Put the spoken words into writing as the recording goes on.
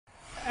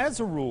As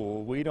a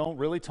rule, we don't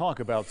really talk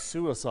about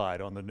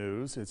suicide on the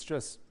news. It's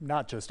just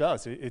not just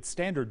us. It's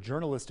standard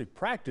journalistic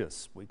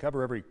practice. We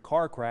cover every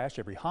car crash,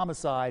 every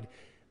homicide,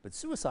 but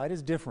suicide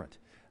is different.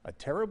 A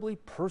terribly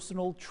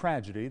personal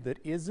tragedy that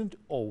isn't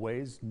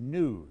always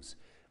news.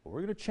 But we're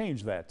going to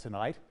change that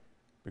tonight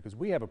because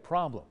we have a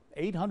problem.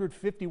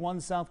 851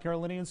 South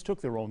Carolinians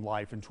took their own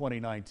life in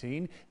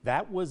 2019.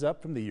 That was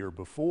up from the year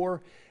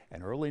before,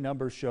 and early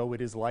numbers show it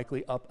is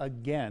likely up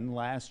again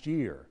last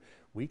year.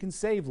 We can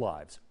save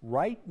lives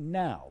right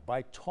now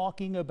by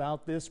talking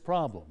about this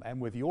problem.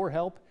 And with your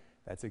help,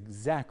 that's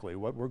exactly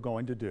what we're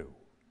going to do.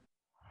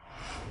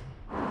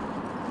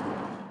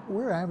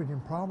 We're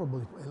averaging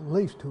probably at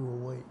least 2 a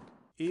week.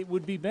 It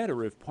would be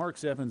better if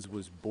Parks Evans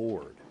was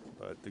bored,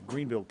 but the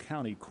Greenville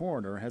County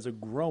coroner has a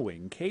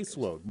growing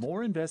caseload,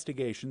 more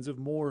investigations of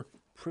more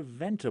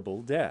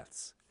preventable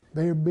deaths.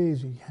 They're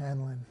busy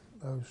handling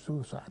those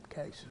suicide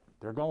cases.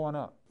 They're going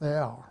up. They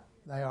are,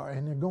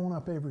 and they're going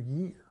up every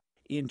year.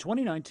 In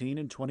 2019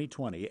 and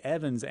 2020,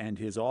 Evans and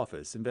his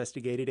office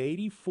investigated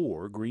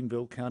 84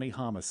 Greenville County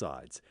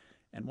homicides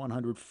and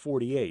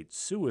 148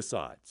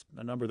 suicides,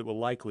 a number that will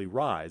likely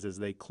rise as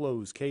they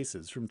close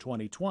cases from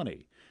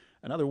 2020.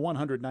 Another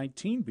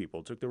 119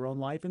 people took their own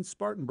life in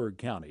Spartanburg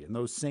County in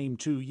those same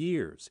 2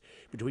 years.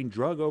 Between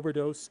drug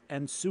overdose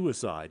and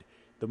suicide,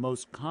 the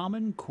most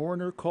common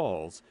coroner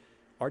calls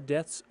are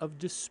deaths of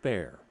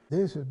despair.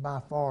 This is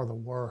by far the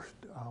worst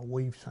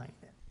we've seen.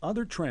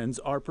 Other trends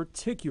are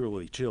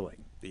particularly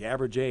chilling. The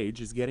average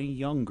age is getting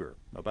younger.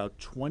 About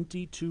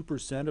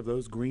 22% of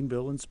those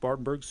Greenville and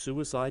Spartanburg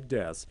suicide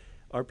deaths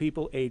are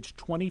people aged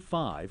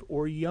 25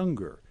 or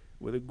younger,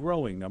 with a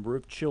growing number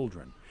of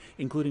children,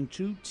 including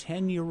 2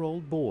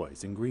 10-year-old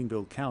boys in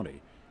Greenville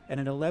County and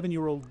an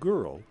 11-year-old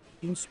girl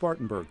in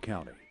Spartanburg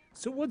County.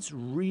 So what's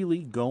really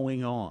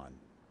going on?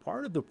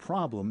 Part of the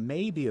problem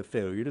may be a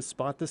failure to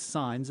spot the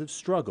signs of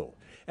struggle.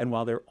 And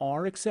while there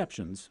are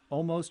exceptions,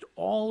 almost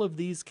all of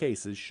these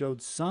cases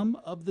showed some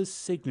of the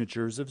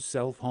signatures of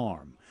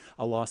self-harm: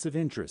 a loss of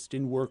interest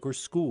in work or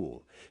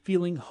school,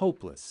 feeling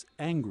hopeless,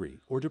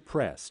 angry, or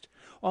depressed.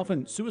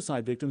 Often,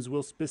 suicide victims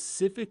will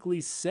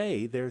specifically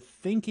say they're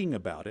thinking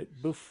about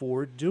it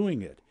before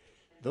doing it.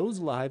 Those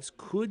lives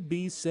could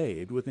be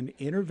saved with an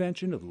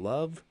intervention of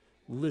love,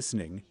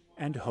 listening,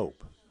 and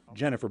hope.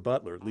 Jennifer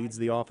Butler leads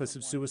the Office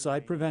of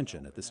Suicide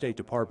Prevention at the State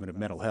Department of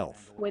Mental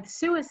Health. With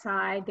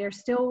suicide, there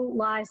still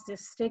lies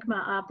this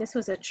stigma of this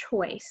was a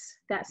choice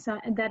that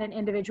an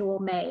individual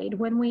made,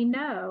 when we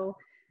know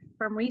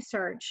from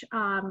research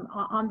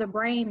on the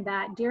brain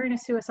that during a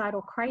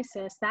suicidal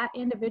crisis, that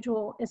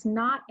individual is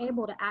not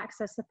able to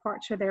access the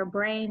parts of their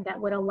brain that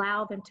would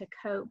allow them to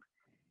cope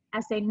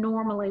as they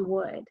normally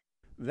would.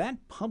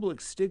 That public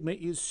stigma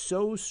is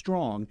so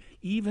strong,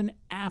 even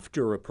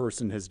after a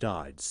person has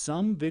died.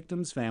 Some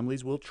victims'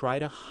 families will try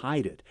to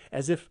hide it,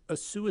 as if a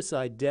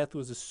suicide death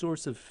was a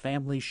source of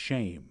family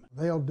shame.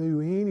 They'll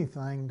do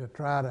anything to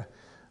try to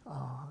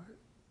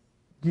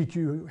get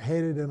you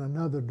headed in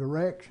another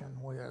direction.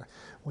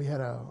 We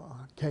had a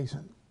case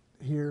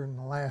here in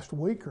the last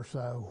week or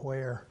so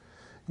where,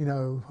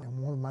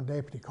 one of my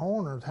deputy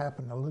coroners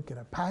happened to look at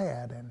a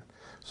pad and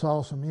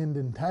saw some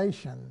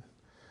indentation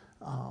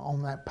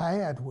on that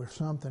pad where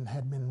something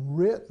had been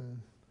written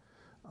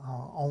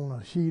on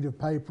a sheet of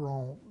paper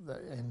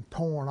and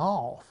torn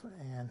off.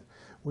 And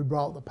we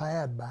brought the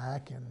pad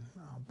back and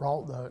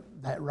brought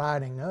that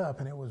writing up,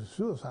 and it was a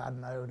suicide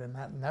note, and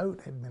that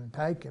note had been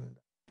taken.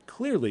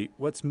 Clearly,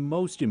 what's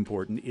most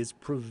important is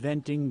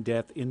preventing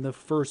death in the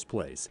first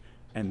place,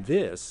 and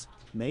this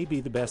may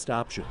be the best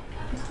option.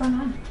 What's going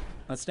on?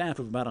 A staff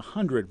of about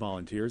 100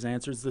 volunteers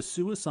answers the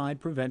Suicide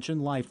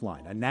Prevention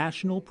Lifeline, a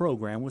national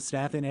program with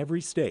staff in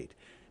every state.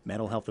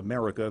 Mental Health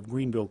America of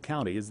Greenville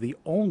County is the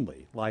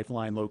only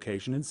Lifeline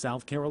location in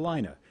South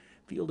Carolina,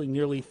 fielding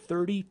nearly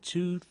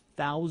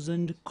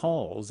 32,000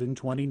 calls in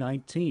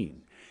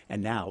 2019.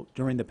 And now,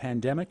 during the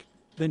pandemic,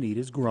 the need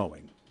is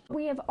growing.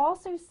 We have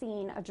also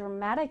seen a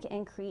dramatic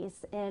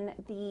increase in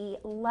the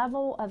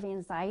level of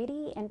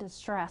anxiety and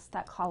distress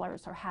that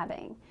callers are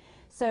having.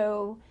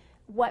 So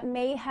what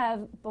may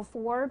have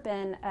before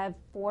been a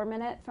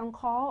 4-minute phone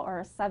call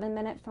or a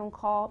 7-minute phone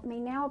call may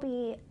now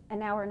be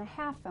an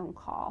hour-and-a-half phone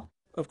call.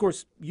 Of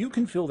course, you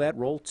can fill that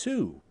role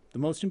too. The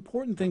most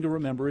important thing to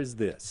remember is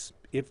this: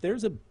 if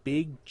there's a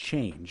big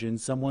change in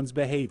someone's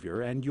behavior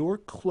and you're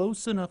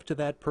close enough to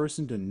that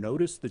person to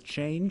notice the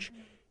change,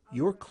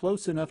 you're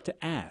close enough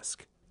to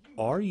ask,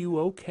 "Are you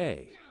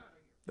okay?"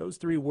 Those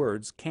 3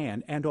 words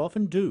can, and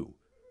often do,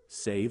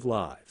 save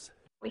lives.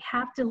 We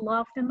have to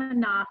love them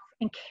enough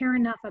and care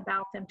enough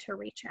about them to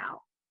reach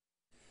out.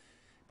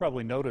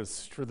 Probably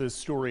noticed for this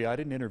story, I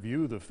didn't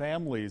interview the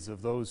families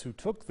of those who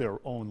took their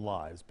own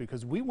lives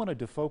because we wanted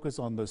to focus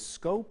on the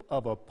scope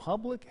of a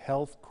public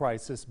health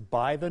crisis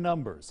by the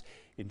numbers.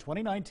 In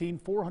 2019,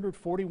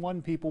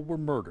 441 people were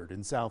murdered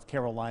in South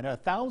Carolina,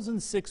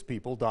 1,006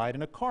 people died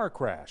in a car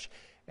crash,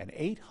 and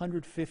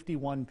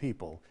 851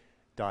 people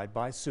died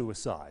by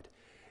suicide.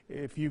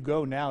 If you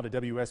go now to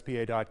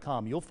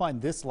WSPA.com, you'll find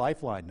this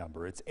Lifeline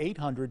number. It's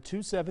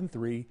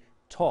 800-273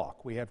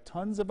 talk. We have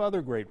tons of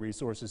other great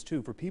resources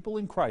too for people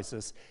in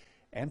crisis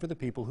and for the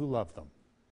people who love them.